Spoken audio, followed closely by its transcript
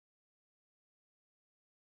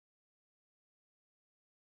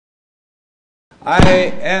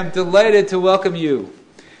I am delighted to welcome you.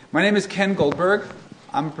 My name is Ken Goldberg.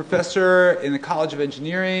 I'm a professor in the College of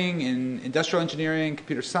Engineering, in Industrial Engineering,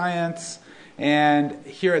 Computer Science, and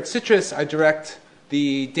here at Citrus I direct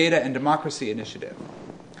the Data and Democracy Initiative.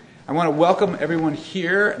 I want to welcome everyone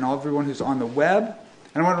here and everyone who's on the web.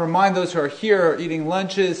 And I want to remind those who are here eating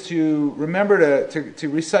lunches to remember to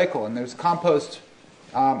recycle. And there's compost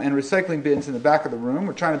and recycling bins in the back of the room.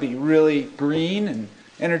 We're trying to be really green and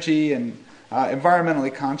energy and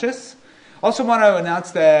environmentally conscious. Also want to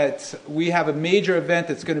announce that we have a major event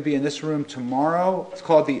that's going to be in this room tomorrow. It's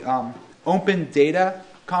called the Open Data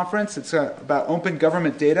Conference. It's about open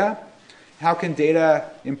government data. How can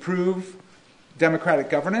data improve democratic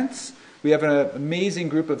governance? We have an amazing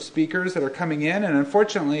group of speakers that are coming in, and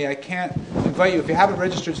unfortunately I can't invite you. If you haven't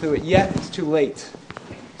registered to it yet, it's too late.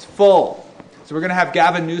 It's full. So we're going to have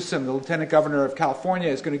Gavin Newsom, the Lieutenant Governor of California,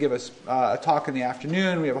 is going to give us a talk in the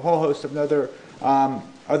afternoon. We have a whole host of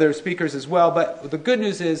other speakers as well. But the good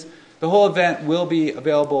news is the whole event will be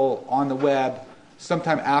available on the web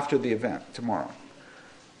sometime after the event tomorrow.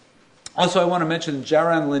 Also, I want to mention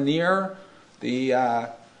Jaron Lanier, the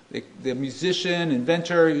musician,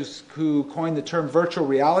 inventor who coined the term virtual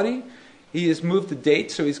reality. He has moved the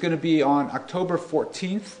date, so he's going to be on October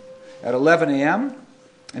 14th at 11 a.m.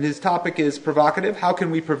 And his topic is provocative: how can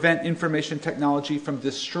we prevent information technology from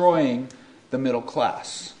destroying the middle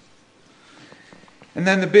class? And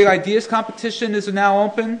then the Big Ideas Competition is now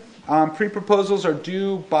open. Pre-proposals are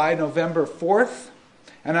due by November 4th.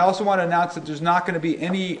 And I also want to announce that there's not going to be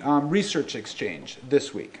any research exchange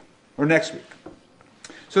this week or next week.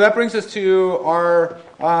 So that brings us to our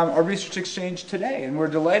research exchange today, and we're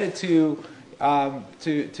delighted to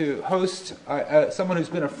host someone who's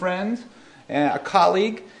been a friend, a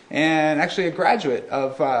colleague, and actually a graduate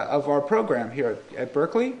of our program here at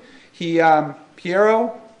Berkeley.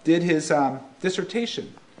 Piero did his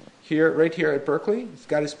dissertation right here at Berkeley. He's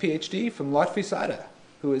got his PhD from Lotfi Sada,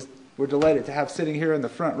 we're delighted to have sitting here in the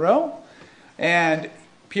front row. And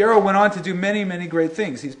Piero went on to do many, many great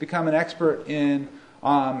things. He's become an expert in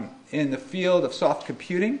the field of soft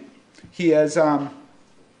computing. He is now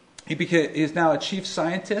a chief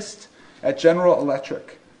scientist at General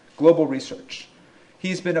Electric Global Research.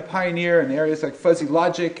 He's been a pioneer in areas like fuzzy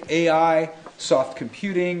logic, AI, soft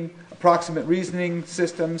computing, approximate reasoning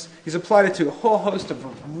systems. He's applied it to a whole host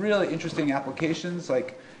of really interesting applications,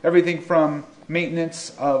 like everything from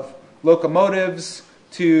maintenance of locomotives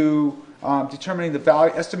to estimating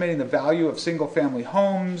the value of single-family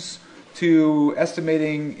homes, to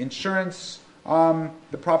estimating insurance,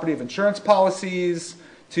 the property of insurance policies,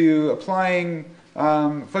 to applying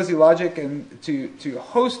fuzzy logic and to a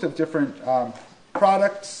host of different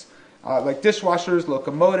products like dishwashers,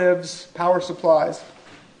 locomotives, power supplies.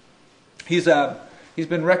 He's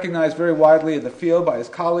been recognized very widely in the field by his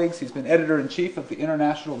colleagues. He's been editor-in-chief of the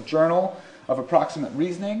International Journal of Approximate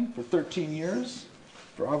Reasoning for 13 years.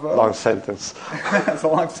 Bravo. Long sentence. That's a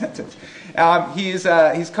long sentence.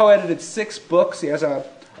 He's co-edited 6 books. He has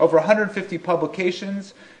over 150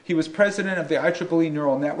 publications. He was president of the IEEE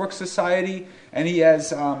Neural Network Society, and he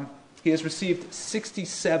has received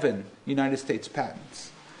 67 United States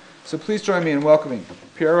patents. So please join me in welcoming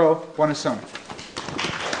Piero Bonissone.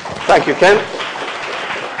 Thank you, Ken.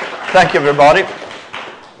 Thank you, everybody.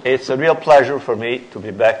 It's a real pleasure for me to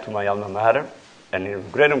be back to my alma mater, and a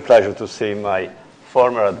great pleasure to see my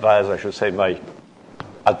former advisor, I should say my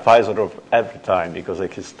advisor of every time, because I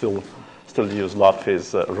can still use Lotfi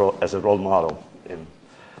as a role model in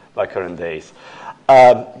my current days.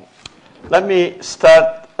 Let me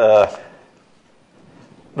start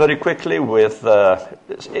very quickly with,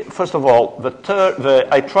 first of all,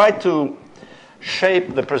 I tried to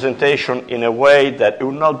shape the presentation in a way that it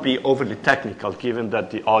would not be overly technical, given that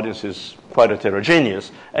the audience is quite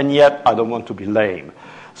heterogeneous, and yet I don't want to be lame.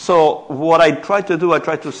 So what I tried to do, I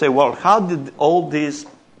tried to say, well, how did all these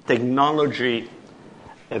technology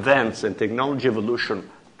events and technology evolution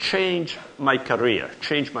change my career,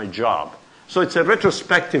 change my job? So it's a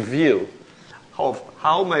retrospective view of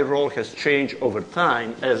how my role has changed over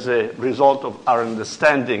time as a result of our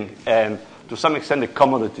understanding and, to some extent, the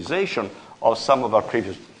commoditization of some of our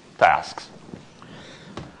previous tasks.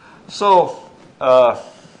 So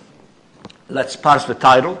let's parse the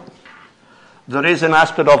title. There is an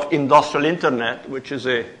aspect of industrial internet, which is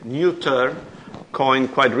a new term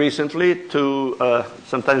coined quite recently to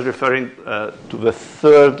sometimes referring to the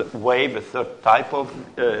third wave, the third type of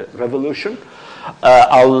revolution.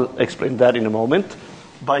 I'll explain that in a moment.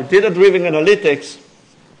 By data-driven analytics,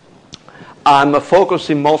 I'm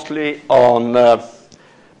focusing mostly on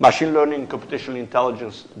machine learning and computational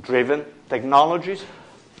intelligence-driven technologies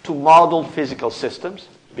to model physical systems,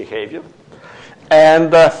 behavior,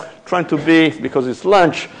 and trying to be, because it's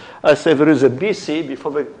lunch, I say there is a BC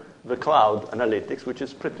before the cloud analytics, which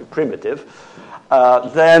is pretty primitive.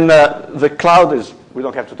 Then the cloud is, we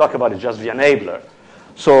don't have to talk about it, just the enabler.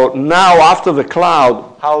 So now after the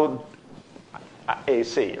cloud, how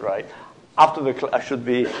AC, right? After the cloud, I should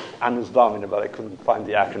be annus domini, but I couldn't find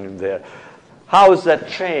the acronym there. How has that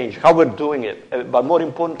changed? How we're doing it? But more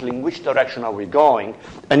importantly, in which direction are we going?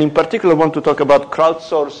 And in particular, I want to talk about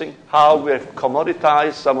crowdsourcing, how we've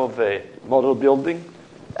commoditized some of the model building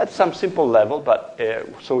at some simple level, but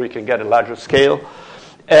so we can get a larger scale.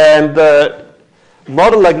 And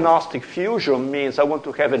model agnostic fusion means I want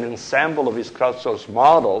to have an ensemble of these crowdsourced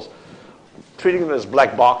models, treating them as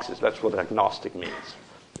black boxes. That's what agnostic means.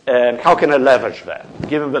 And how can I leverage that?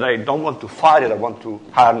 Given that I don't want to fight it, I want to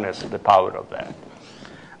harness the power of that.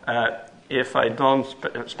 If I don't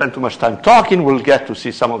spend too much time talking, we'll get to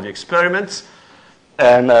see some of the experiments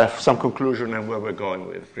and some conclusion and where we're going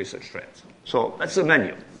with research trends. So that's the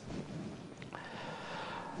menu.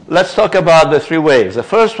 Let's talk about the three waves. The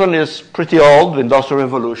first one is pretty old, the Industrial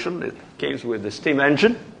Revolution. It came with the steam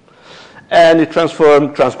engine, and it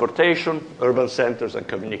transformed transportation, urban centers, and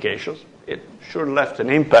communications. It sure left an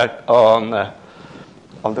impact on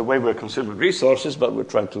the way we're consuming resources, but we're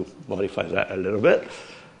trying to modify that a little bit.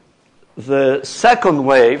 The second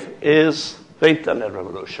wave is the Internet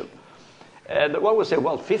revolution. And one would say,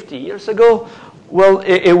 well, 50 years ago? Well,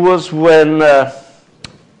 it was when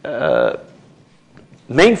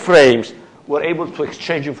mainframes were able to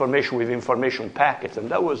exchange information with information packets, and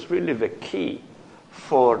that was really the key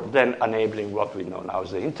for then enabling what we know now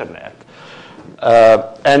as the Internet.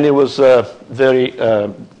 And it was very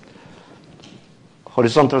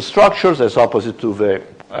horizontal structures as opposite to the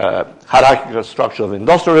hierarchical structure of the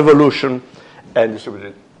Industrial Revolution and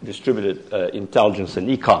distributed intelligence and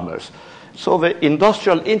e-commerce. So the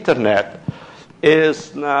industrial Internet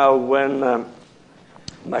is now when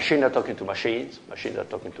machines are talking to machines are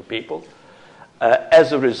talking to people.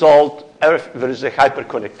 As a result, there is a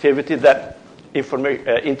hyperconnectivity. That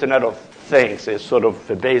Internet of Things is sort of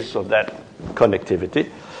the basis of that connectivity.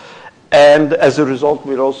 And as a result,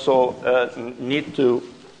 we also need to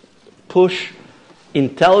push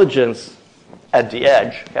intelligence at the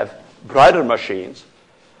edge, have brighter machines.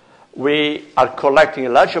 We are collecting a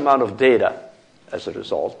large amount of data as a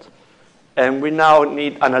result. And we now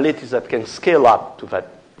need analytics that can scale up to that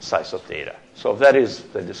size of data. So that is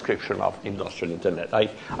the description of industrial Internet.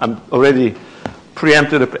 I'm already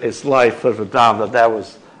preempted a slide further down that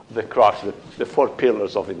was the crux, the four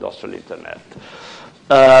pillars of industrial Internet.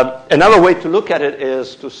 Another way to look at it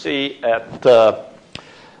is to see at Web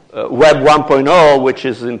 1.0, which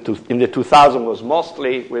is in the 2000s, was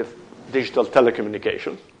mostly with digital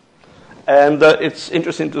telecommunications. And it's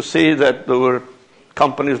interesting to see that there were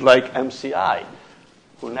companies like MCI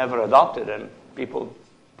who never adopted, and people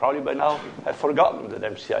probably by now have forgotten that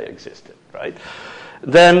MCI existed, right?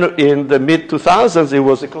 Then in the mid-2000s, it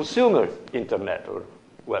was a consumer Internet, or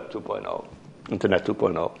Web 2.0, Internet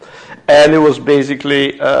 2.0. And it was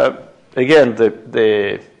basically, again,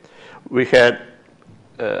 we had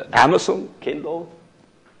Amazon, Kindle,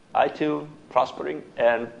 iTunes, prospering,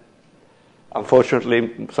 and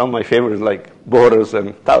unfortunately, some of my favorites like Borders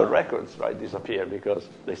and Tower Records, right, disappeared because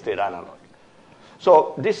they stayed analog.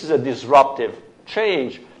 So this is a disruptive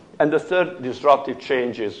change. And the third disruptive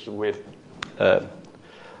change is with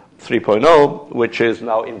 3.0, which is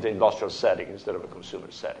now in the industrial setting instead of a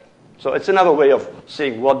consumer setting. So it's another way of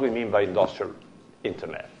seeing what we mean by industrial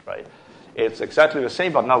Internet, right? It's exactly the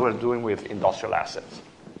same, but now we're doing with industrial assets.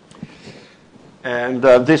 And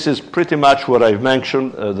this is pretty much what I've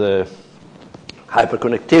mentioned, the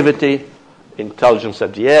hyperconnectivity, intelligence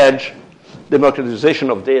at the edge,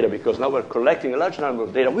 democratization of data, because now we're collecting a large number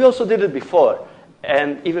of data. We also did it before,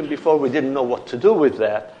 and even before we didn't know what to do with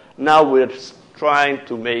that. Now we're trying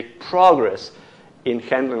to make progress in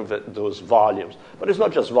handling those volumes. But it's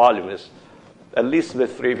not just volume, it's at least the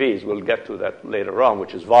three V's. We'll get to that later on,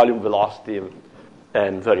 which is volume, velocity,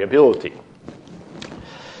 and variability.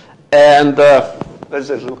 And there's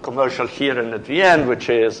a little commercial here and at the end, which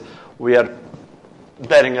is we are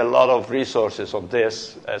betting a lot of resources on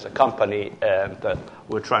this as a company, and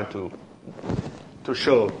we're trying to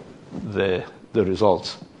show the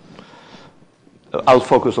results. I'll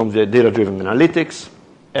focus on the data-driven analytics,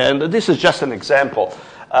 and this is just an example.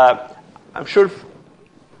 I'm sure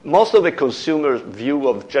most of the consumer view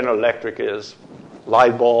of General Electric is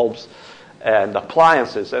light bulbs and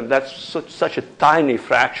appliances, and that's such a tiny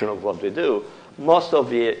fraction of what we do. Most of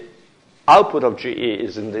the output of GE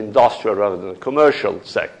is in the industrial rather than the commercial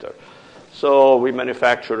sector. So we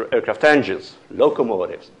manufacture aircraft engines,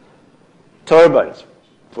 locomotives, turbines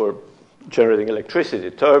for generating electricity,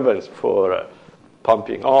 turbines for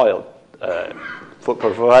pumping oil, for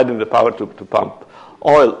providing the power to pump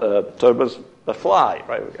oil, turbines that fly,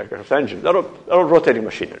 right? Aircraft engines, they're all rotating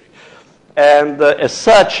machinery. And as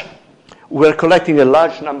such, we're collecting a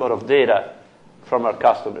large number of data from our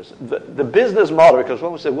customers. The business model, because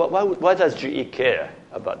one would say, why does GE care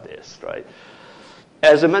about this, right?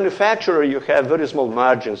 As a manufacturer, you have very small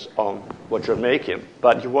margins on what you're making,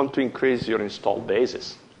 but you want to increase your installed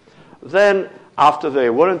basis. Then, after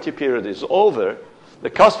the warranty period is over, the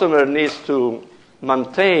customer needs to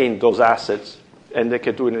maintain those assets, and they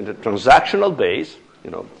can do it in a transactional base,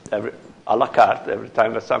 a la carte. Every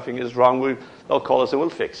time that something is wrong, they'll call us and we'll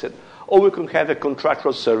fix it. Or we can have a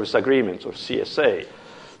contractual service agreement, or CSA,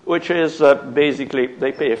 which is basically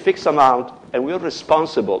they pay a fixed amount, and we're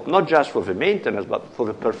responsible not just for the maintenance, but for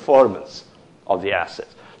the performance of the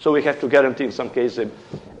assets. So we have to guarantee, in some cases,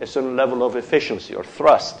 a certain level of efficiency or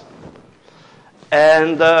thrust.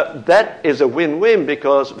 And that is a win-win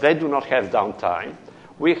because they do not have downtime.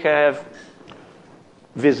 We have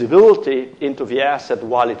visibility into the asset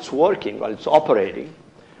while it's working, while it's operating,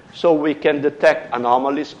 so we can detect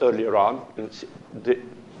anomalies earlier on,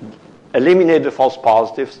 eliminate the false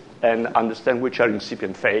positives, and understand which are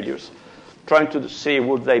incipient failures, trying to see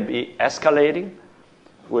would they be escalating,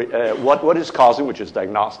 what is causing, which is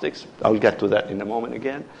diagnostics. I'll get to that in a moment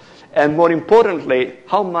again. And more importantly,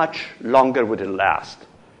 how much longer would it last,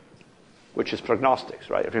 which is prognostics,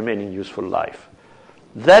 right? Remaining useful life.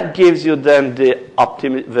 That gives you then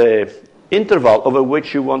the interval over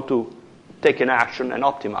which you want to take an action and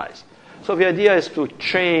optimize. So the idea is to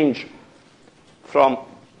change from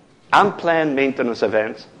unplanned maintenance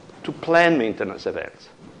events to planned maintenance events.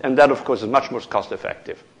 And that, of course, is much more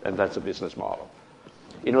cost-effective, and that's a business model.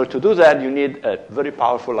 In order to do that, you need a very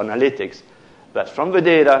powerful analytics that from the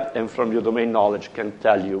data and from your domain knowledge can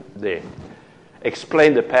tell you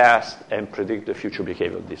explain the past and predict the future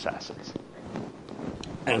behavior of these assets.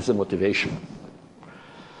 And the motivation.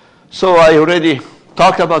 So I already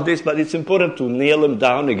talked about this, but it's important to nail them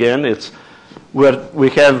down again. It's where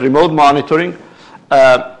we have remote monitoring.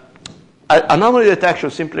 Anomaly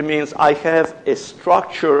detection simply means I have a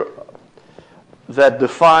structure that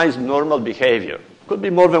defines normal behavior. Could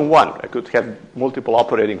be more than one. I could have multiple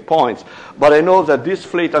operating points. But I know that this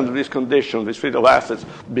fleet under this condition, this fleet of assets,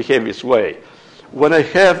 behave this way. When I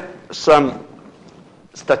have some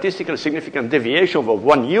statistically significant deviation of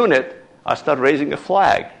one unit, I start raising a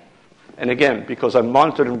flag. And again, because I'm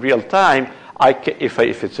monitoring real time,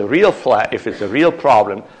 if it's a real flag, if it's a real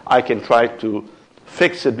problem, I can try to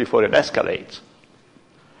fix it before it escalates.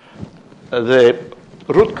 The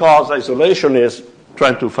root cause isolation is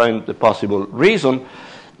trying to find the possible reason,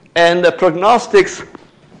 and the prognostics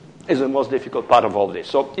is the most difficult part of all this.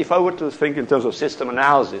 So if I were to think in terms of system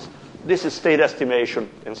analysis, this is state estimation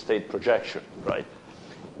and state projection, right?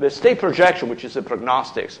 The state projection, which is the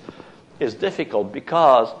prognostics, is difficult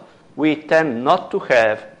because we tend not to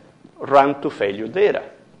have run-to-failure data.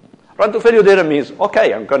 Run-to-failure data means,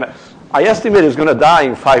 okay, I estimate it's going to die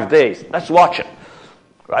in 5 days. Let's watch it,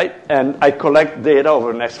 right? And I collect data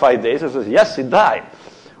over the next 5 days and say, yes, it died.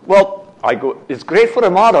 Well, it's great for a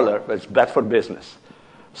modeler, but it's bad for business.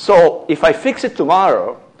 So if I fix it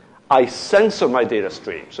tomorrow, I censor my data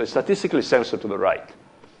stream. So it's statistically censored to the right,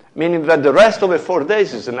 meaning that the rest of the 4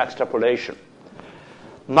 days is an extrapolation.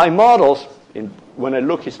 My models, when I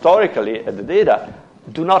look historically at the data,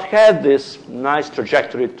 do not have this nice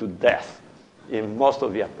trajectory to death in most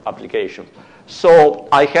of the applications. So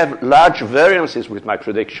I have large variances with my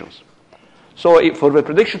predictions. So for the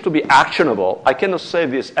prediction to be actionable, I cannot say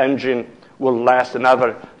this engine will last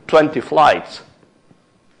another 20 flights,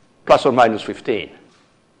 plus or minus 15.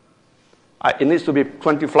 It needs to be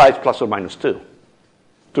 20 flights plus or minus 2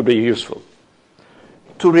 to be useful.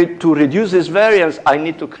 To reduce this variance, I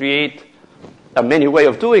need to create many ways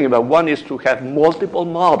of doing it, but one is to have multiple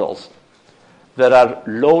models that are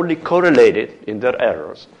lowly correlated in their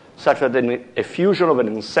errors, such that a fusion of an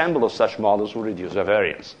ensemble of such models will reduce the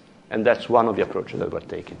variance. And that's one of the approaches that we're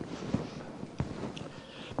taking.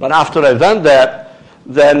 But after I've done that,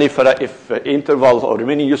 then if interval or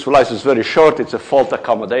remaining useful life is very short, it's a fault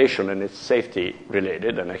accommodation and it's safety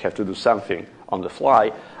related, and I have to do something on the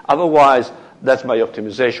fly. Otherwise, that's my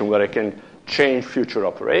optimization where I can change future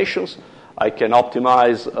operations. I can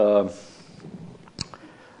optimize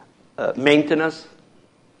maintenance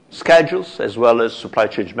schedules as well as supply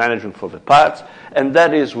chain management for the parts, and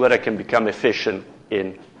that is where I can become efficient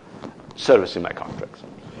in servicing my contracts.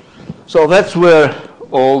 So that's where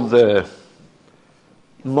all the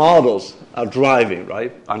models are driving,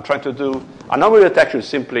 right? I'm trying to do anomaly detection is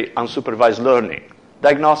simply unsupervised learning.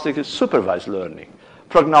 Diagnostic is supervised learning.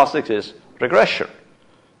 Prognostics is regression.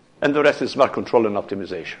 And the rest is smart control and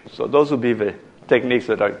optimization. So those would be the techniques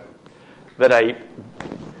that I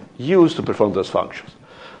use to perform those functions.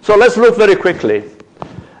 So let's look very quickly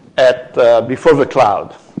at before the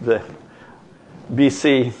cloud. The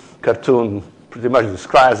BC cartoon pretty much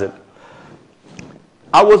describes it.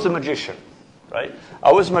 I was a magician, right?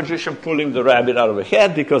 I was a magician pulling the rabbit out of the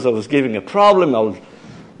hat because I was given a problem. I would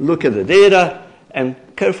look at the data and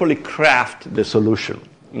carefully craft the solution.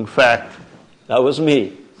 In fact, that was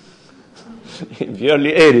me in the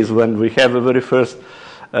early 80s when we had the very first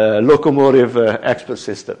locomotive expert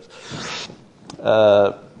systems.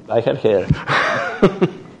 I had hair.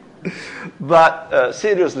 But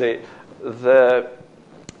seriously,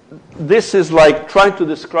 this is like trying to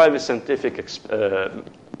describe a scientific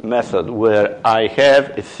method where I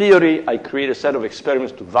have a theory, I create a set of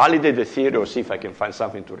experiments to validate the theory or see if I can find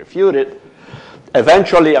something to refute it.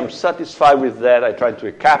 Eventually, I'm satisfied with that. I try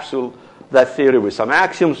to encapsulate that theory with some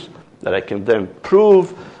axioms that I can then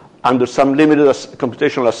prove. Under some limited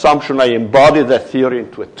computational assumption, I embody that theory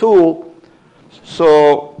into a tool.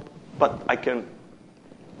 But I can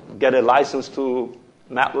get a license to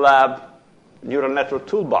MATLAB neural network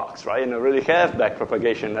toolbox, right? And I really have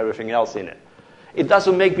backpropagation and everything else in it. It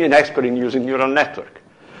doesn't make me an expert in using neural network.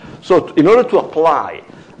 So in order to apply,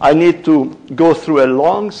 I need to go through a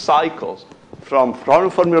long cycles from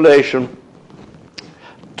problem formulation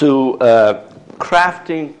to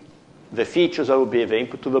crafting the features that will be the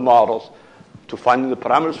input to the models, to finding the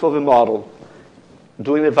parameters for the model,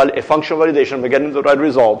 doing a function validation, am I getting the right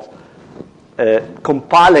results,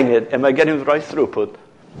 compiling it, am I getting the right throughput,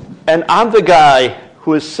 and I'm the guy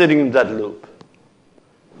who is sitting in that loop,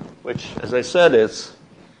 which, as I said, is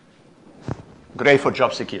great for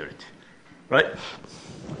job security, right?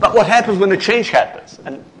 But what happens when a change happens?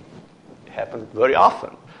 And it happens very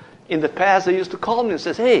often. In the past, they used to call me and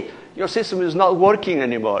say, hey, your system is not working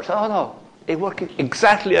anymore. I said, oh, no, it's working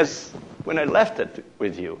exactly as when I left it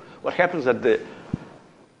with you. What happens is that the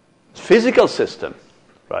physical system,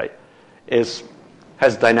 right,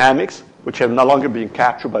 has dynamics which have no longer been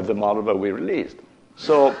captured by the model that we released.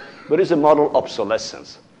 So there is a model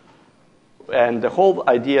obsolescence. And the whole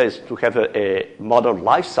idea is to have a model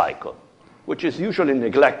life cycle, which is usually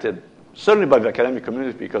neglected, certainly by the academic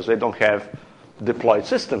community, because they don't have deployed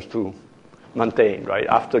systems to maintain, right?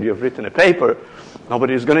 After you've written a paper,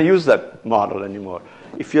 nobody is going to use that model anymore.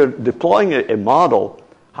 If you're deploying a model,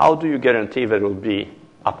 how do you guarantee that it will be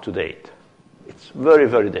up to date? It's very,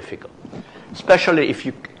 very difficult, especially if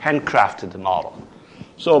you handcrafted the model.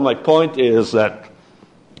 So my point is that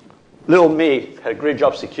little me had great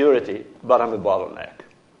job security, but I'm a bottleneck.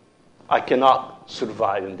 I cannot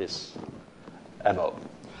survive in this MO.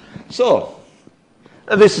 So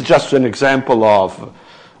this is just an example of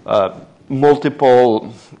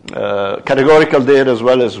multiple categorical data as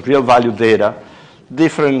well as real value data,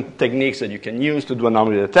 different techniques that you can use to do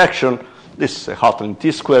anomaly detection. This is a Hotland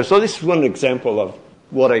T-square. So this is one example of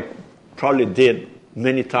what I probably did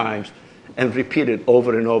many times and repeated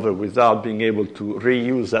over and over without being able to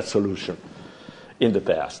reuse that solution in the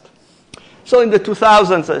past. So in the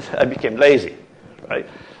 2000s, I became lazy, right?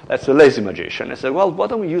 That's a lazy magician. I said, well, why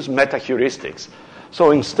don't we use meta-heuristics?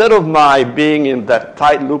 So instead of my being in that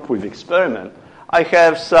tight loop with experiment, I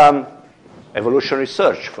have some evolutionary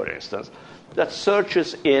search, for instance, that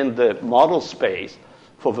searches in the model space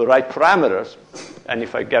for the right parameters, and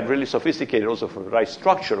if I get really sophisticated, also for the right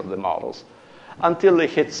structure of the models, until they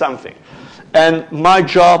hit something. And my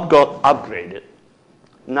job got upgraded.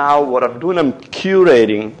 Now what I'm doing, I'm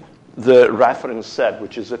curating the reference set,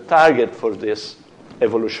 which is a target for this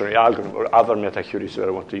evolutionary algorithm or other meta-heuristics that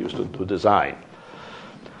I want to use to do design.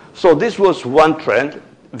 So this was one trend.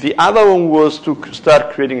 The other one was to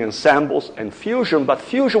start creating ensembles and fusion, but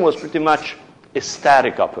fusion was pretty much a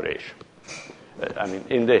static operation. I mean,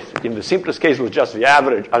 in the simplest case, it was just the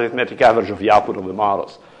average, arithmetic average of the output of the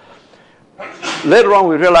models. Later on,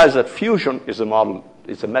 we realized that fusion is a model,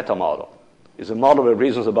 it's a meta-model. It's a model that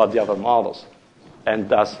reasons about the other models and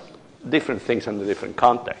does different things in a different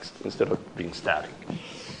context instead of being static.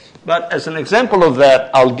 But as an example of that,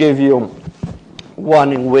 I'll give you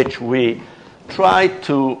one in which we try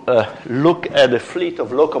to look at a fleet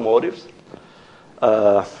of locomotives.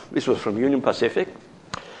 This was from Union Pacific.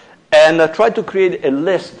 And try to create a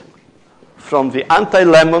list from the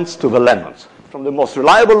anti-lemons to the lemons, from the most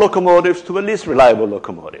reliable locomotives to the least reliable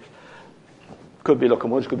locomotives. Could be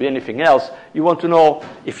locomotives, could be anything else. You want to know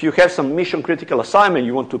if you have some mission-critical assignment,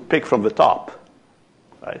 you want to pick from the top,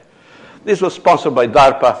 right? This was sponsored by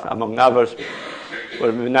DARPA, among others,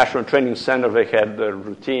 where the National Training Center, they had the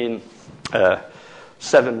routine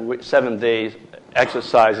 7 days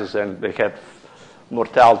exercises, and they had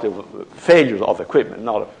mortality of failures of equipment,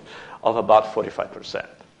 not of about 45%.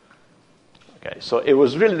 Okay, so it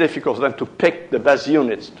was really difficult for them to pick the best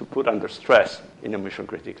units to put under stress in a mission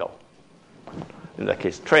critical, in that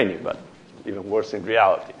case, training, but even worse in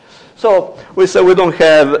reality. So we said we don't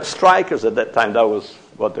have strikers at that time. That was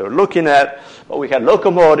what they were looking at. But we had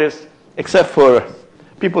locomotives, except for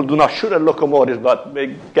people do not shoot at locomotives, but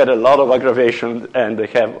they get a lot of aggravation, and they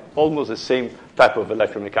have almost the same type of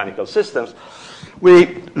electromechanical systems.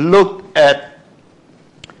 We looked at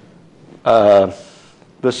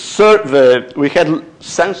we had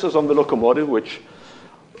sensors on the locomotive, which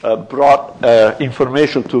brought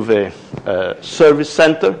information to the service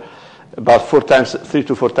center about 3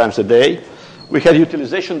 to 4 times a day. We had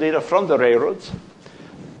utilization data from the railroads.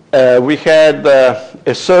 We had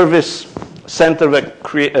a service center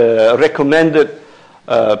that recommended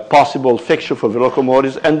possible fixture for the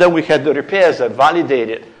locomotives, and then we had the repairs that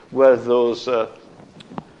validated whether those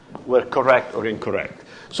were correct or incorrect.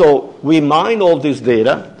 So we mined all this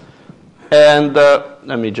data, and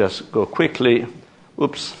let me just go quickly.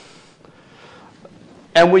 Oops.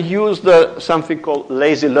 And we used something called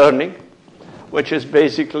lazy learning, which is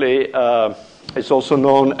basically, it's also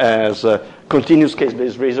known as continuous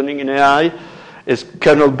case-based reasoning in AI. It's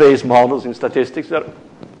kernel-based models in statistics.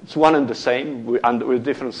 It's one and the same, with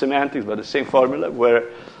different semantics, but the same formula, where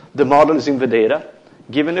the model is in the data.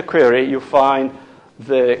 Given a query, you find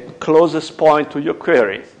the closest point to your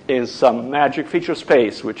query in some magic feature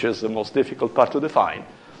space, which is the most difficult part to define.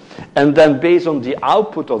 And then based on the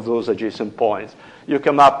output of those adjacent points, you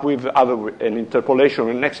come up with an interpolation or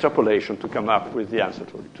an extrapolation to come up with the answer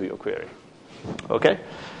to your query. Okay?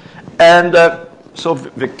 And so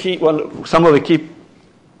the key, some of the key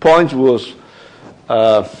points was,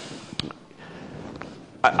 I'm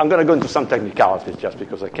going to go into some technicalities just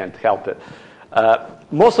because I can't help it.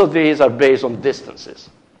 Most of these are based on distances.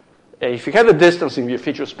 And if you have a distance in your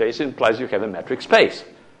feature space, it implies you have a metric space.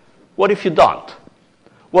 What if you don't?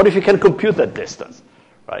 What if you can compute that distance?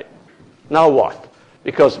 Right? Now what?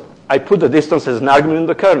 Because I put the distance as an argument in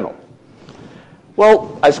the kernel.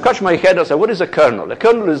 Well, I scratch my head and say, what is a kernel? A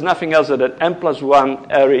kernel is nothing else than an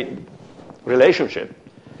n+1 array relationship.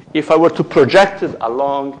 If I were to project it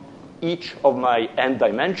along each of my n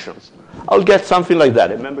dimensions, I'll get something like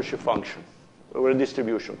that, a membership function or a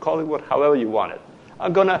distribution. Call it however you want it.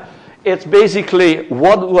 It's basically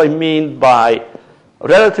what do I mean by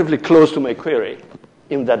relatively close to my query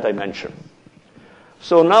in that dimension.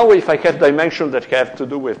 So now if I have dimensions that have to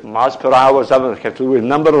do with miles per hour, others have to do with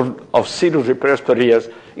number of serial repairs per year,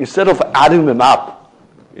 instead of adding them up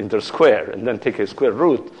in their square and then take a square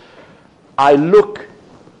root, I look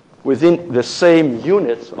within the same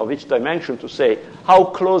units of each dimension to say, how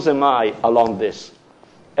close am I along this?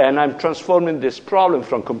 And I'm transforming this problem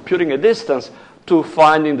from computing a distance to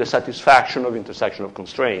finding the satisfaction of intersection of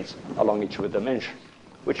constraints along each of the dimensions,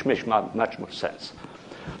 which makes much more sense.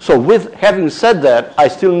 So with having said that, I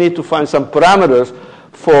still need to find some parameters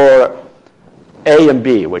for A and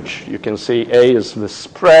B, which you can see A is the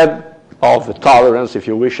spread of the tolerance, if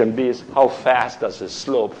you wish, and B is how fast does the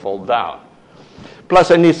slope fall down.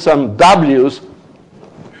 Plus I need some W's,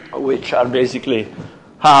 which are basically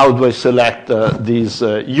how do I select these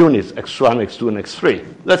units, x1, x2, and x3.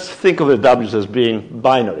 Let's think of the W's as being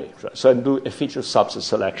binary. So I do a feature subset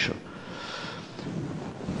selection.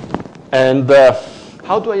 And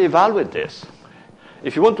how do I evaluate this?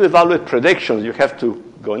 If you want to evaluate predictions, you have to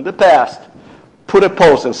go in the past, put a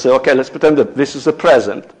pose and say, okay, let's pretend that this is the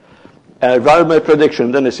present, and I evaluate my prediction,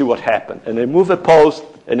 and then I see what happened. And I move a post,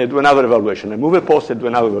 and I do another evaluation. I move a post, and do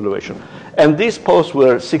another evaluation. And these posts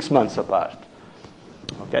were 6 months apart.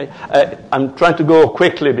 Okay? I'm trying to go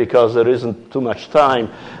quickly because there isn't too much time.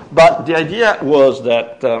 But the idea was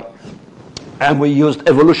that, and we used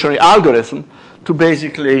evolutionary algorithm to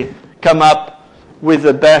basically come up with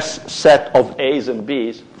the best set of A's and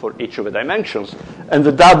B's for each of the dimensions. And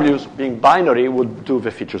the W's, being binary, would do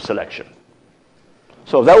the feature selection.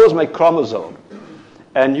 So that was my chromosome.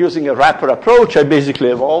 And using a wrapper approach, I basically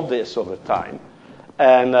evolved this over time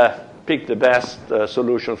and picked the best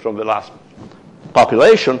solution from the last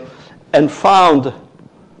population and found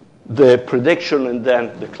the prediction and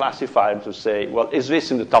then the classifier to say, well, is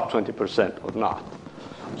this in the top 20% or not?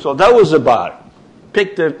 So that was the bar.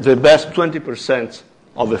 Pick the best 20%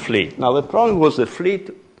 of the fleet. Now, the problem was the fleet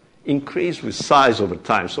increased with size over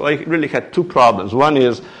time. So I really had two problems. One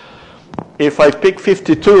is if I pick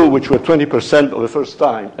 52, which were 20% of the first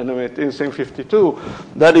time, and I'm in saying 52,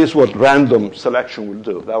 that is what random selection will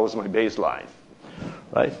do. That was my baseline,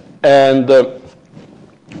 right? And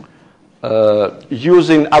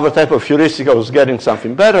using other type of heuristic, I was getting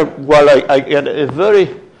something better. While I get a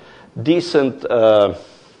very decent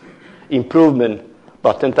improvement,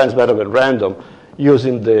 about 10 times better than random,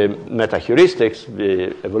 using the meta-heuristics,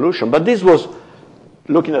 the evolution. But this was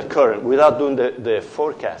looking at current without doing the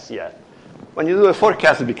forecast yet. When you do a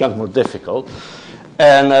forecast, it becomes more difficult.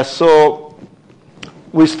 And so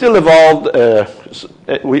we still evolved.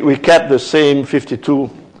 We kept the same 52,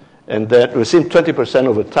 and then we seen 20%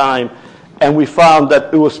 over time. And we found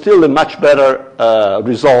that it was still a much better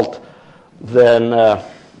result than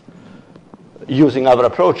using other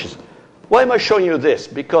approaches. Why am I showing you this?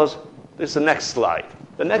 Because this is the next slide.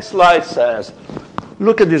 The next slide says,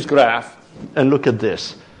 look at this graph and look at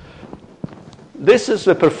this. This is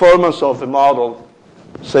the performance of the model,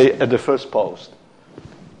 say, at the first post.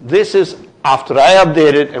 This is after I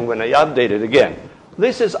update it and when I update it again.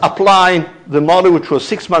 This is applying the model which was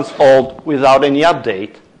 6 months old without any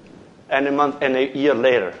update, and a year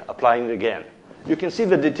later, applying it again. You can see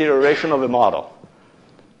the deterioration of the model,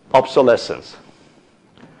 obsolescence.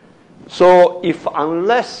 So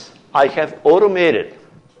unless I have automated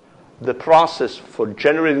the process for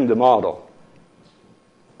generating the model,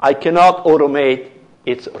 I cannot automate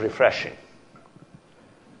its refreshing.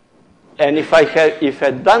 And if I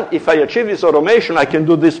achieve this automation, I can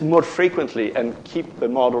do this more frequently and keep the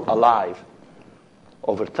model alive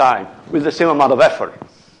over time with the same amount of effort.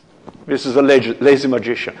 This is a lazy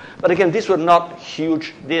magician. But again, these were not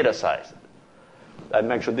huge data sizes. I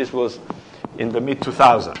mentioned this was in the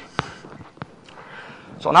mid-2000s.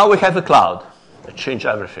 So now we have the cloud. It changed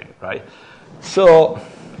everything, right? So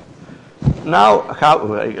now, I'm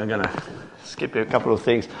going to skip a couple of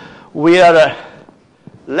things. We are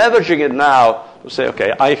leveraging it now to say,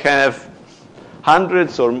 okay, I have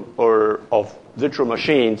hundreds of virtual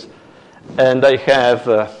machines, and I have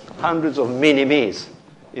hundreds of mini-me's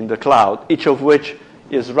in the cloud, each of which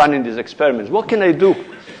is running these experiments. What can I do,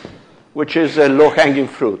 which is a low-hanging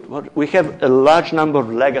fruit? Well, we have a large number of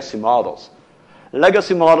legacy models.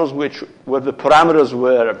 Legacy models where the parameters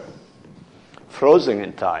were frozen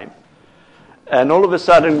in time. And all of a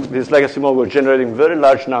sudden, this legacy model was generating very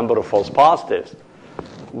large number of false positives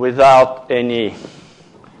without any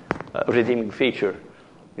redeeming feature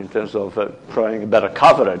in terms of providing better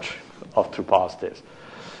coverage of true positives.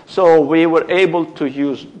 So we were able to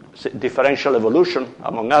use differential evolution,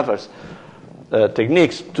 among others,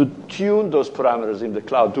 techniques to tune those parameters in the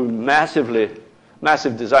cloud, do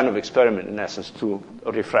massive design of experiment, in essence, to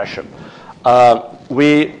refresh them.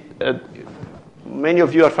 Many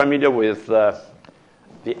of you are familiar with the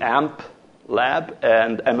AMP lab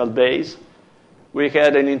and MLBase. We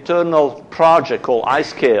had an internal project called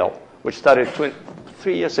iScale, which started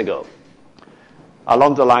 3 years ago,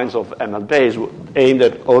 along the lines of MLBase, aimed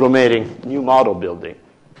at automating new model building.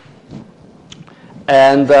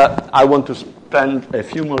 And I want to spend a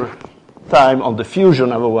few more time on the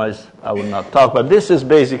fusion, otherwise I will not talk. But this is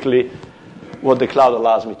basically what the cloud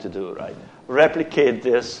allows me to do, right? Replicate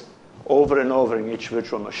this over and over in each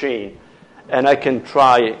virtual machine, and I can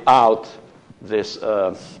try out this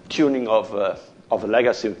tuning of a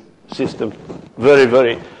legacy system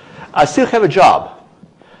I still have a job,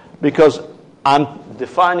 because I'm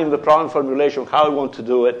defining the problem formulation, how I want to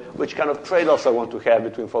do it, which kind of trade-offs I want to have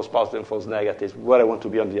between false positive and false negatives, where I want to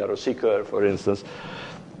be on the ROC curve, for instance.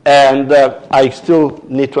 And I still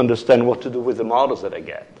need to understand what to do with the models that I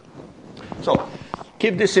get. So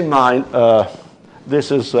keep this in mind.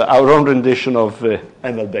 This is our own rendition of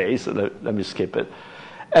MLBase. Let me skip it.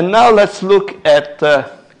 And now let's look at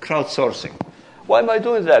crowdsourcing. Why am I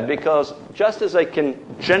doing that? Because just as I can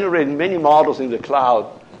generate many models in the cloud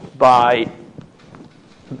via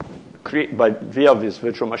this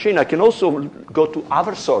virtual machine, I can also go to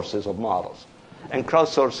other sources of models. And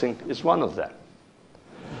crowdsourcing is one of them.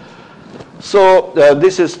 So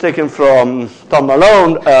this is taken from Tom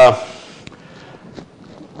Malone.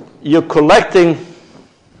 You're collecting,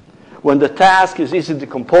 when the task is easily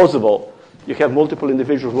decomposable, you have multiple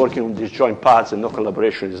individuals working on these joint parts and no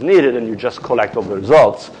collaboration is needed, and you just collect all the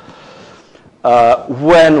results.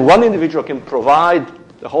 When one individual can provide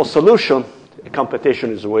the whole solution, a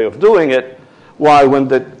competition is a way of doing it, while when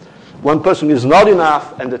one person is not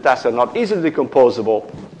enough and the tasks are not easily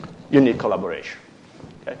decomposable, you need collaboration.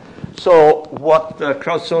 Okay? So what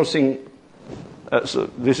crowdsourcing, so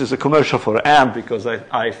this is a commercial for AMP, because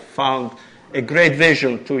I found a great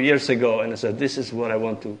vision 2 years ago, and I said, this is what I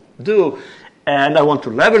want to do. And I want to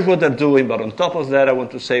leverage what they're doing, but on top of that, I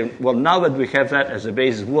want to say, well, now that we have that as a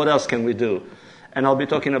basis, what else can we do? And I'll be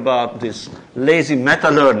talking about this lazy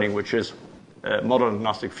meta-learning, which is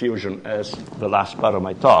model-agnostic fusion, as the last part of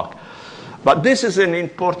my talk. But this is an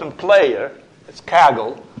important player. It's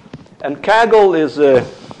Kaggle. And Kaggle is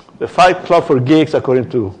the Fight Club for Geeks, according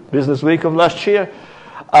to Business Week of last year.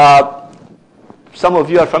 Some of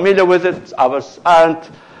you are familiar with it, others aren't.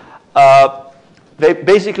 They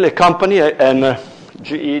basically a company, and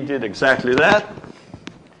GE did exactly that,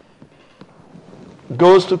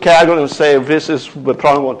 goes to Kaggle and say, this is the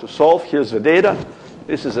problem I want to solve. Here's the data.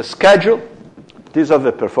 This is a schedule. These are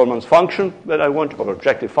the performance functions that I want, or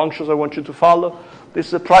objective functions I want you to follow. This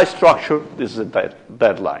is a price structure. This is a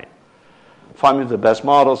deadline. Find me the best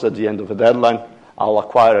models at the end of the deadline. I'll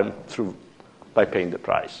acquire them by paying the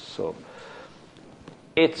price. So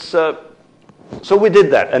so we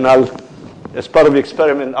did that, and as part of the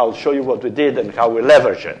experiment, I'll show you what we did and how we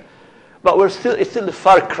leverage it. But it's still a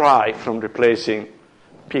far cry from replacing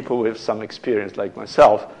people with some experience like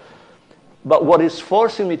myself. But what it's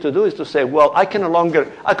forcing me to do is to say, well, I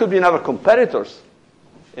could be another competitors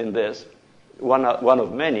in this, one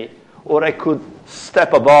of many, or I could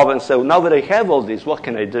step above and say, well, now that I have all this, what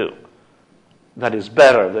can I do that is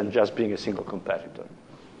better than just being a single competitor?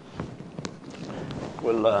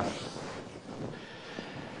 Well,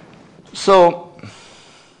 so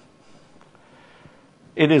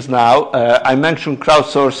it is now. I mentioned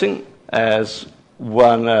crowdsourcing as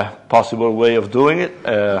one possible way of doing it.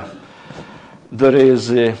 There is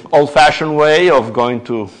an old-fashioned way of going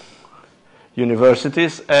to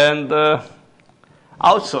universities and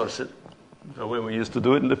outsource it, the way we used to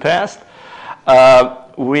do it in the past.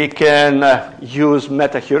 We can use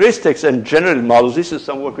meta-heuristics and general models. This is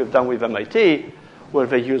some work we've done with MIT, where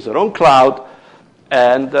they use their own cloud,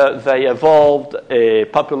 and they evolved a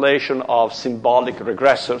population of symbolic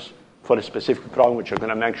regressors for a specific problem, which I'm going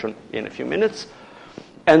to mention in a few minutes.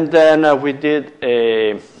 And then we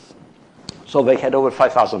did so they had over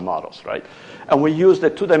 5,000 models, right? And we used a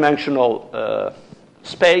two-dimensional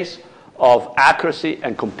space of accuracy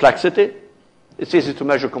and complexity. It's easy to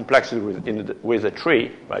measure complexity with a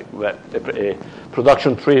tree, right? A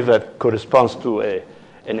production tree that corresponds to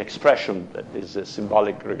an expression that is a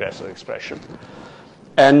symbolic regressor expression.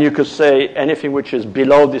 And you could say anything which is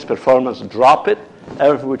below this performance, drop it.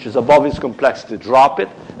 Everything which is above its complexity, drop it.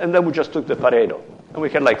 And then we just took the Pareto. And we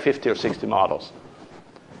had like 50 or 60 models.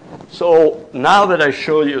 So now that I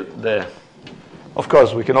show you of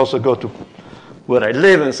course, we can also go to where I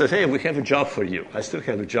live and say, hey, we have a job for you. I still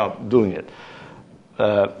have a job doing it.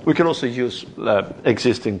 We can also use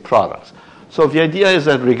existing products. So the idea is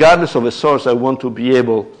that regardless of a source, I want to be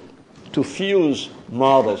able to fuse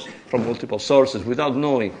models from multiple sources without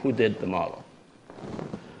knowing who did the model.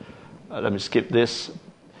 Let me skip this.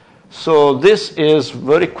 So this is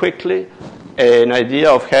very quickly an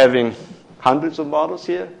idea of having hundreds of models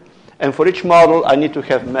here. And for each model, I need to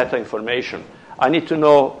have meta information. I need to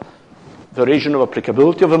know the region of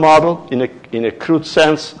applicability of a model. In a crude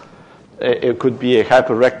sense, it could be a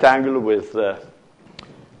hyperrectangle with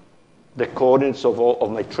the coordinates of all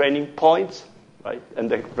of my training points, right? And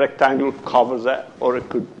the rectangle covers that. Or it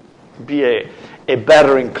could be a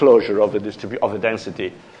better enclosure of the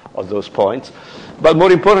density of those points. But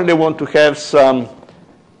more importantly, I want to have some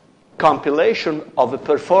compilation of the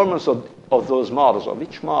performance of those models, of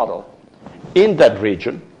each model, in that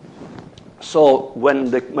region. So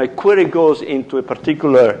when my query goes into a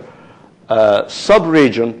particular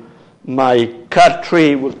sub-region, my CAD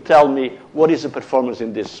tree will tell me what is the performance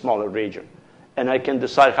in this smaller region. And I can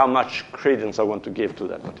decide how much credence I want to give to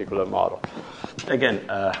that particular model. Again,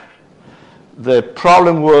 the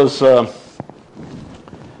problem was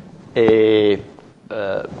a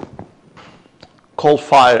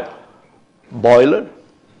coal-fired boiler.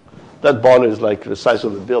 That boiler is like the size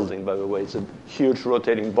of a building, by the way. It's a huge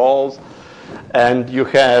rotating balls. And you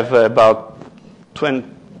have about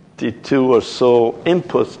 22 or so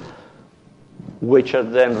inputs, which are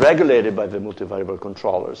then regulated by the multivariable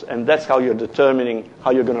controllers. And that's how you're determining how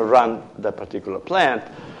you're going to run that particular plant.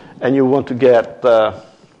 And you want to get a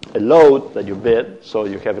load that you bid, so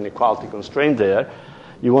you have an equality constraint there.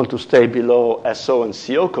 You want to stay below SO and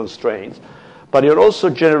CO constraints. But you're also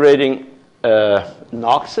generating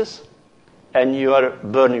NOxes, and you are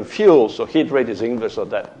burning fuel, so heat rate is inverse of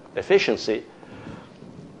that efficiency.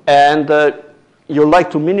 And you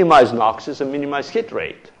like to minimize NOxes and minimize heat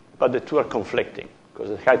rate, but the two are conflicting,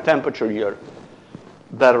 because at high temperature you're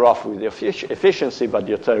better off with the efficiency, but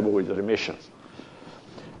you're terrible with the emissions.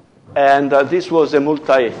 And this was a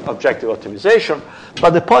multi-objective optimization.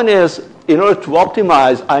 But the point is, in order to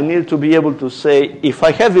optimize, I need to be able to say, if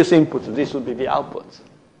I have this input, this would be the outputs.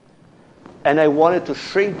 And I wanted to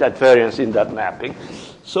shrink that variance in that mapping.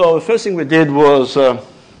 So the first thing we did was,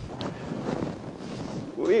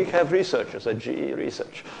 we have researchers at GE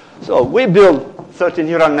Research. So we built 30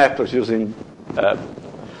 neural networks using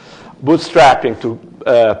bootstrapping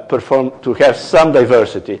to have some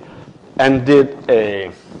diversity, and did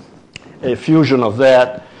a fusion of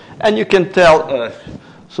that. And you can tell,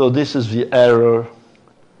 so this is the error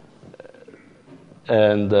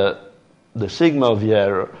and the sigma of the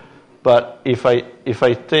error. But if I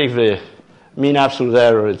take the mean absolute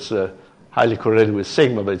error, it's highly correlated with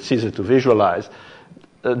sigma, but it's easy to visualize.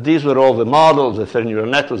 These were all the models, the 30 neural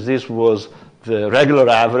networks. This was the regular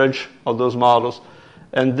average of those models.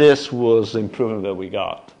 And this was the improvement that we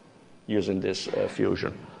got using this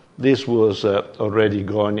fusion. This was already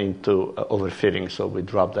going into overfitting, so we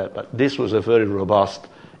dropped that. But this was a very robust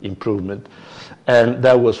improvement. And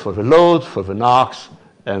that was for the load, for the NOx,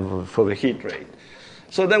 and for the heat rate.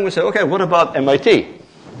 So then we said, okay, what about MIT?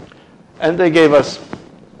 And they gave us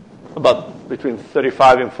about between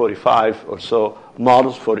 35 and 45 or so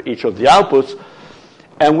models for each of the outputs.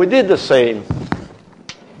 And we did the same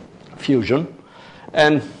fusion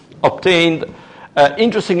and obtained,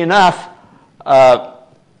 interesting enough, the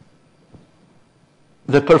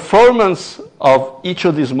performance of each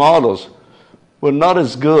of these models were not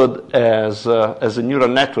as good as a neural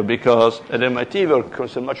network, because at MIT we were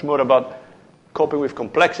concerned much more about coping with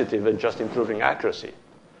complexity than just improving accuracy.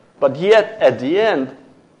 But yet, at the end,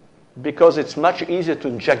 because it's much easier to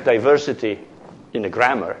inject diversity in a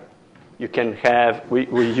grammar, you can have, we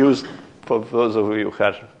used, for those of you who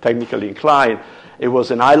are technically inclined, it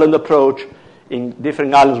was an island approach. In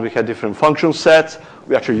different islands, we had different function sets.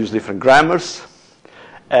 We actually used different grammars.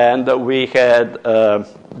 And we had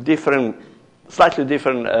slightly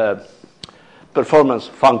different performance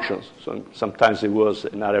functions. So sometimes it was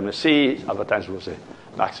an RMSE, other times it was a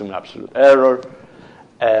maximum absolute error.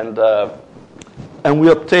 And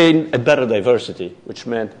we obtained a better diversity, which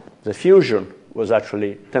meant the fusion was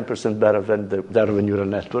actually 10% better than that of a neural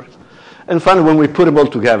network. And finally, when we put them all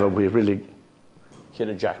together, we really hit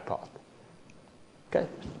a jackpot. Okay?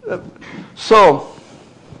 So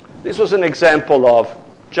this was an example of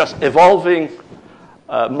just evolving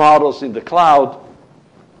models in the cloud,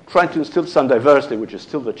 trying to instill some diversity, which is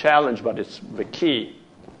still the challenge, but it's the key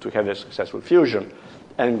to have a successful fusion,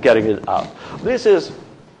 and getting it out. This is,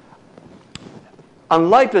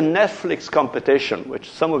 unlike the Netflix competition, which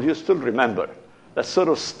some of you still remember, that sort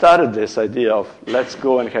of started this idea of let's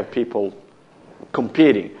go and have people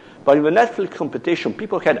competing. But in the Netflix competition,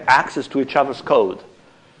 people had access to each other's code.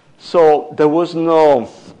 So there was no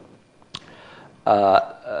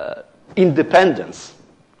independence,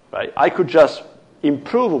 right? I could just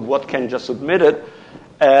improve what Ken just submitted,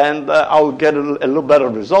 and I'll get a little better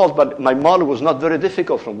result, but my model was not very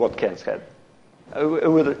difficult from what Ken's had.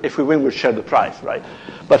 If we win, we'll share the prize, right?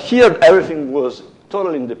 But here, everything was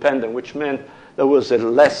totally independent, which meant there was a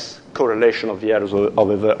less correlation of the errors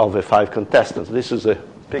of the 5 contestants. This is a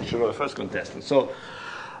picture of the first contestant. So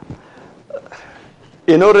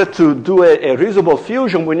in order to do a reasonable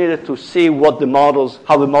fusion, we needed to see how the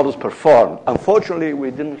models performed. Unfortunately, we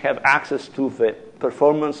didn't have access to the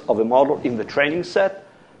performance of a model in the training set.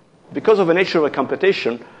 Because of the nature of a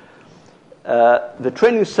competition, the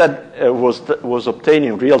training set was obtained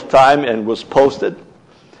in real time and was posted.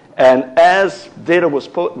 And as data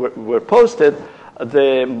were posted,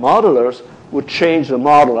 the modelers would change the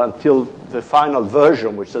model until the final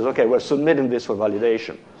version, which says, okay, we're submitting this for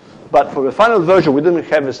validation. But for the final version, we didn't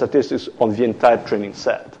have the statistics on the entire training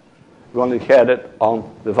set. We only had it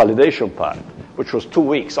on the validation part, which was 2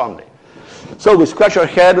 weeks only. So we scratch our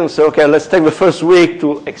head and say, okay, let's take the first week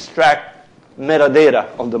to extract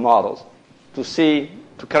metadata on the models, to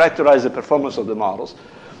characterize the performance of the models.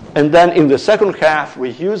 And then in the second half,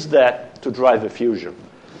 we use that to drive the fusion.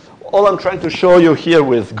 All I'm trying to show you here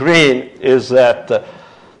with green is that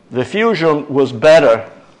the fusion was better.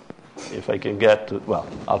 If I can get to, well,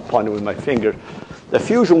 I'll point it with my finger. The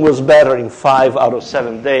fusion was better in 5 out of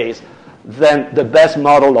 7 days than the best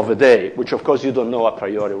model of the day, which of course you don't know a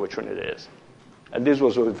priori which one it is. And this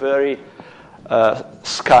was a very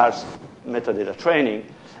scarce metadata training.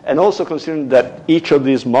 And also considering that each of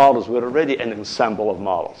these models were already an ensemble of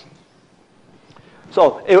models.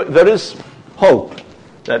 So there is hope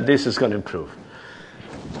that this is going to improve.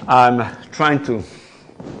 I'm trying to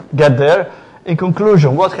get there. In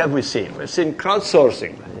conclusion, what have we seen? We've seen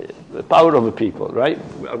crowdsourcing, the power of the people, right?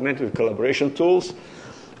 Augmented with collaboration tools.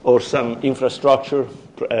 or some infrastructure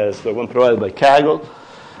as the one provided by Kaggle.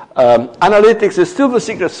 Analytics is still the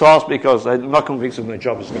secret sauce because I'm not convinced that my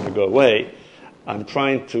job is going to go away. I'm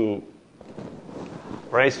trying to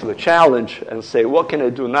raise to the challenge and say, what can I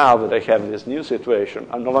do now that I have this new situation?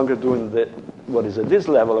 I'm no longer doing what is at this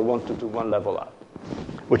level. I want to do one level up,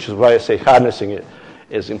 which is why I say harnessing it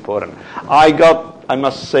is important. I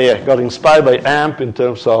must say, I got inspired by AMP in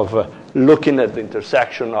terms of looking at the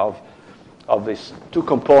intersection of these two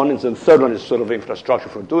components, and the third one is sort of infrastructure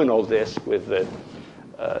for doing all this with the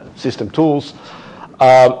system tools.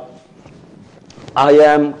 I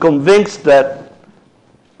am convinced that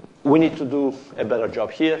we need to do a better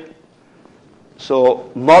job here.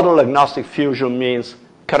 So model agnostic fusion means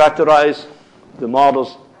characterize the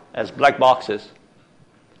models as black boxes,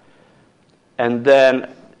 and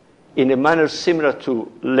then in a manner similar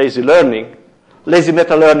to lazy learning, lazy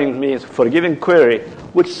meta-learning means for a given query,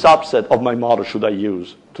 which subset of my model should I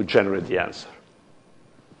use to generate the answer?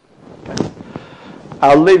 Okay.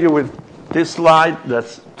 I'll leave you with this slide.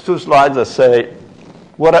 That's two slides that say,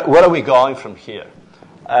 where are we going from here?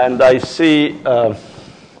 And I see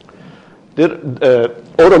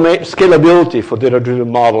scalability for data-driven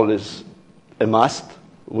model is a must.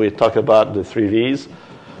 We talk about the 3 Vs.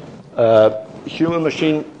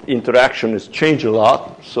 Human-machine interaction has changed a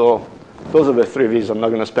lot, so those are the 3 Vs. I'm not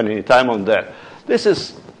going to spend any time on that. This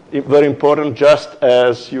is very important, just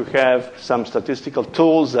as you have some statistical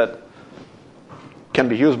tools that can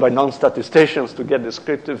be used by non-statisticians to get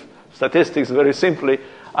descriptive statistics very simply.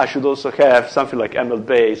 I should also have something like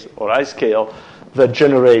ML-Base or iScale that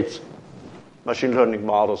generates machine learning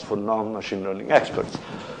models for non-machine learning experts.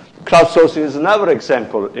 Crowdsourcing is another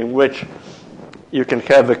example in which you can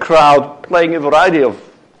have a crowd playing a variety of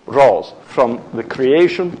roles, from the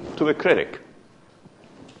creation to the critic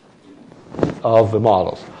of the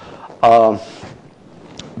models.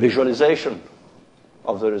 Visualization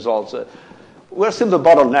of the results. We're still the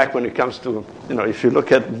bottleneck when it comes to, if you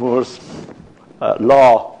look at Moore's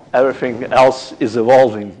law, everything else is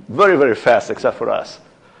evolving very, very fast except for us.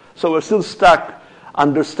 So we're still stuck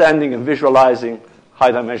understanding and visualizing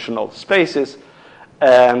high-dimensional spaces,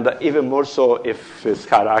 and even more so if it's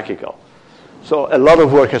hierarchical. So a lot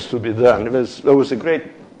of work has to be done. There was a great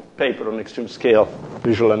paper on extreme scale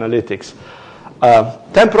visual analytics.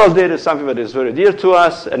 Temporal data is something that is very dear to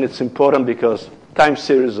us, and it's important because time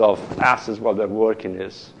series of assets while they're working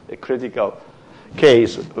is a critical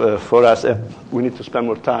case for us, and we need to spend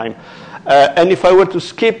more time. And if I were to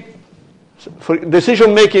skip, for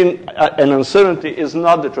decision-making and uncertainty is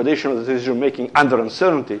not the traditional decision-making under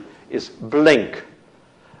uncertainty, it's blink.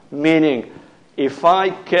 Meaning, if I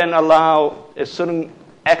can allow a certain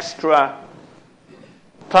extra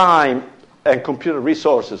time and computer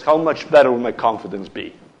resources, how much better will my confidence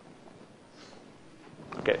be?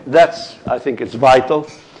 Okay, I think it's vital.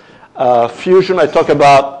 Fusion, I talk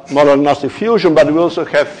about model agnostic fusion, but we also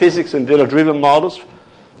have physics and data-driven models,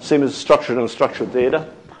 same as structured and unstructured data.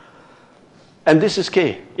 And this is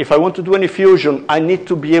key. If I want to do any fusion, I need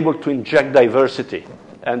to be able to inject diversity.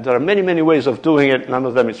 And there are many, many ways of doing it. None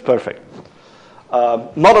of them is perfect.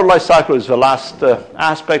 Model lifecycle is the last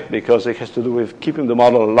aspect because it has to do with keeping the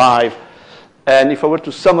model alive. And if I were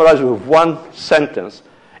to summarize it with one sentence,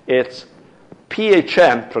 it's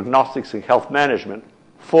PHM, prognostics and health management,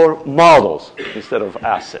 for models instead of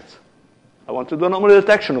assets. I want to do anomaly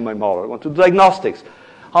detection on my model. I want to do diagnostics.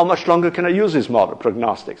 How much longer can I use this model,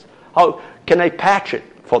 prognostics? How can I patch it,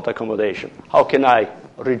 fault accommodation? How can I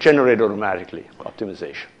regenerate automatically,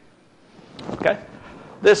 optimization? Okay?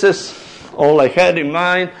 This is all I had in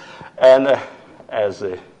mind. And as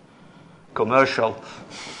a commercial,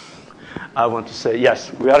 I want to say,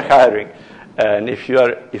 yes, we are hiring. And if you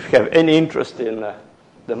have any interest in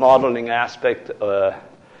the modeling aspect,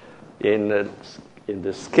 in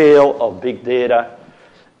the scale of big data,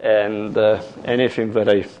 and anything that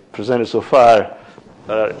I presented so far,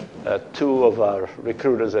 there are 2 of our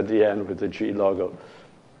recruiters at the end with the G logo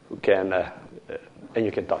who can, and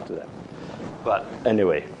you can talk to them. But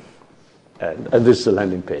anyway, and this is the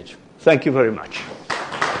landing page. Thank you very much.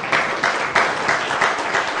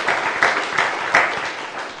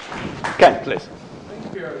 Ken, please. Thank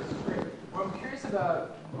you, Piero. This is great. Well, I'm curious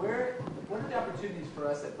about what are the opportunities for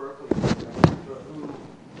us at Berkeley who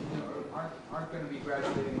aren't going to be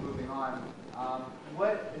graduating and moving on? Are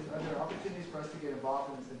there opportunities for us to get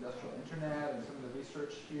involved in this industrial internet and some of the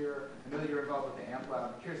research here? I know that you're involved with the AMP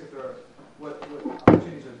Lab. I'm curious if there are what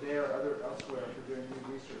opportunities are there elsewhere for doing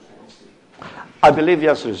new research that you see? I believe the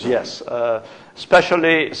answer is yes,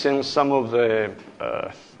 especially since some of the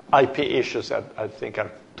IP issues that I think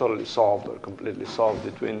are totally solved or completely solved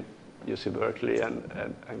between UC Berkeley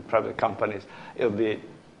and private companies. It would be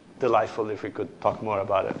delightful if we could talk more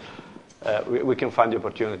about it. We can find the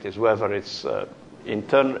opportunities, whether it's in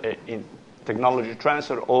technology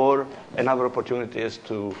transfer or another opportunity is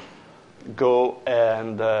to go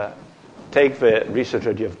and take the research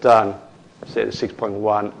that you've done, say the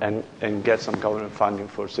 6.1, and get some government funding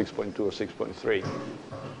for 6.2 or 6.3.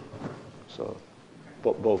 So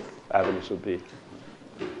both avenues would be.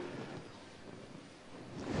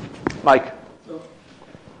 Mike.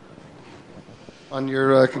 On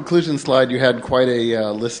your conclusion slide, you had quite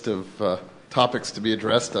a list of topics to be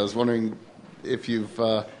addressed. I was wondering if you've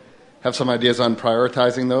have some ideas on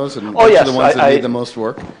prioritizing those and which are the ones that need the most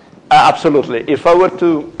work. Absolutely. If I were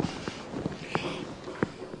to,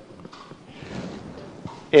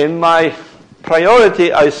 in my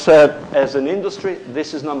priority, I said, as an industry,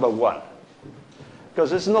 this is number one. Because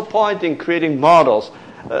there's no point in creating models.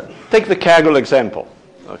 Take the Kaggle example,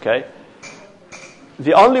 okay?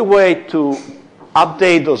 The only way to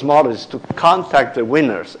update those models is to contact the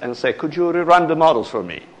winners and say, could you rerun the models for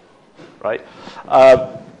me, right?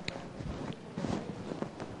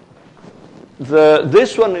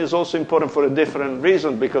 This one is also important for a different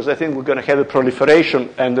reason, because I think we're going to have a proliferation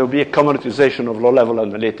and there'll be a commoditization of low-level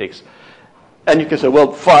analytics. And you can say,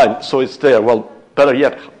 well, fine, so it's there. Well, better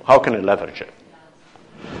yet, how can I leverage it?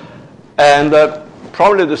 And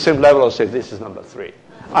probably at the same level, I'll say this is number three.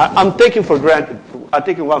 I'm taking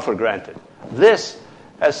one for granted. This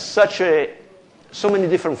has so many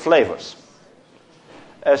different flavors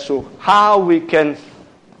as to how we can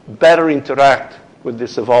better interact with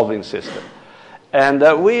this evolving system. And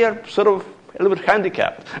we are sort of a little bit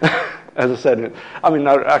handicapped, as I said. I mean,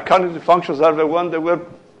 our cognitive functions are the one that were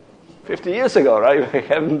 50 years ago, right? We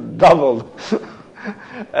haven't doubled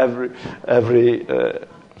every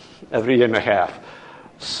year and a half.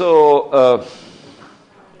 So,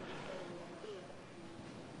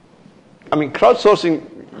 I mean, crowdsourcing,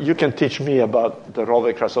 you can teach me about the role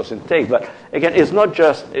that crowdsourcing takes, but again, it's not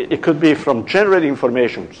just, it could be from generating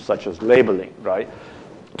information, such as labeling, right,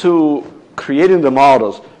 to creating the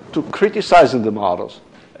models, to criticizing the models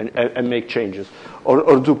and make changes,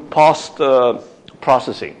 or do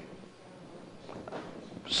post-processing.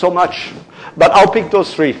 So much, but I'll pick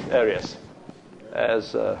those three areas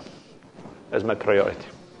as my priority.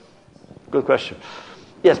 Good question.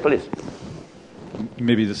 Yes, please.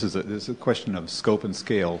 Maybe this is a question of scope and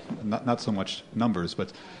scale, not so much numbers,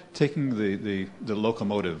 but taking the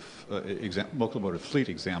locomotive fleet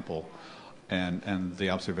example, and the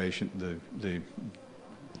observation,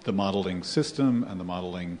 the modeling system and the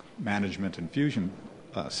modeling management and fusion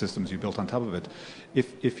systems you built on top of it.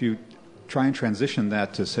 If you try and transition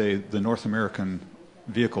that to, say, the North American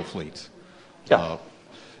vehicle fleet, yeah.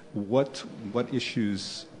 What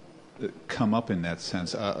issues come up in that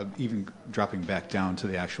sense? Even dropping back down to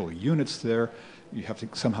the actual units there, you have to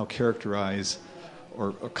somehow characterize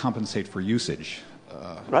or compensate for usage.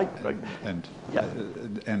 Right.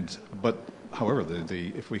 But however,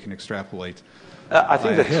 if we can extrapolate, I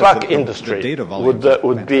think the truck industry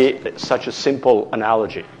would be such a simple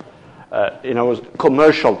analogy.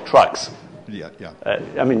 Commercial trucks. Yeah.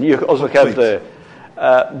 I mean, you also have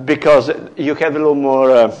because you have a little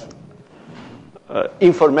more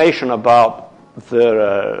information about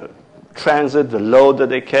their transit, the load that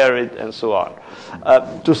they carried, and so on.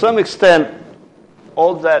 To some extent,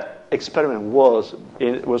 all that experiment was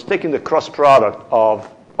taking the cross product of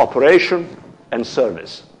operation and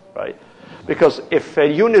service, right? Because if a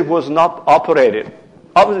unit was not operated,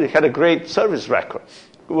 obviously it had a great service record.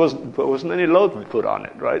 There wasn't any load put on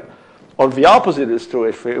it, right? Or the opposite is true.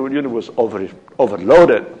 If a unit was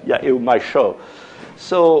overloaded, it might show.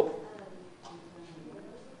 So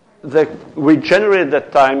we generated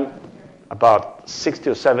at that time about 60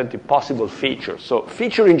 or 70 possible features. So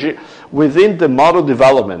within the model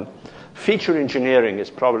development, feature engineering is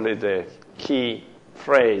probably the key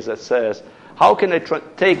phrase that says, how can I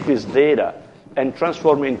take this data and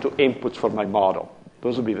transform it into inputs for my model?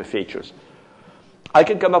 Those would be the features. I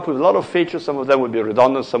can come up with a lot of features. Some of them would be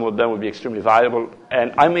redundant. Some of them would be extremely valuable.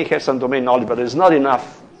 And I may have some domain knowledge, but it's not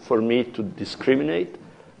enough for me to discriminate.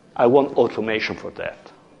 I want automation for that.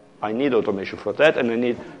 I need automation for that, and I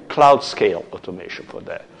need cloud scale automation for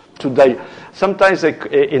that. Sometimes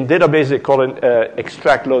in database they call it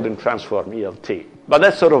extract, load, and transform, ELT. But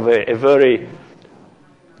that's sort of a very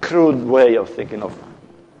crude way of thinking of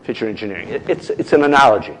feature engineering. It's an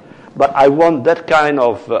analogy. But I want that kind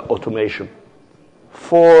of automation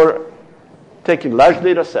for taking large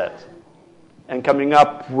data sets and coming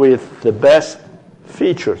up with the best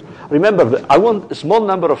features. Remember, I want a small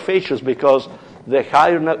number of features because the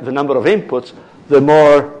higher the number of inputs, the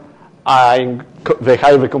more the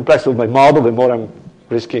higher the complexity of my model, the more I'm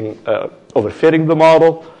risking overfitting the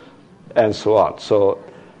model, and so on. So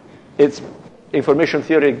information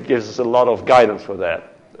theory gives us a lot of guidance for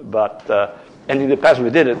that. But and in the past, we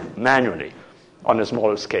did it manually on a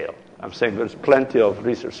smaller scale. I'm saying there's plenty of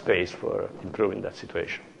research space for improving that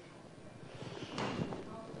situation.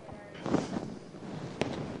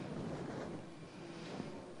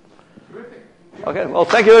 Okay, well,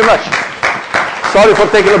 thank you very much. Sorry for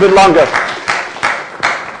taking a bit longer.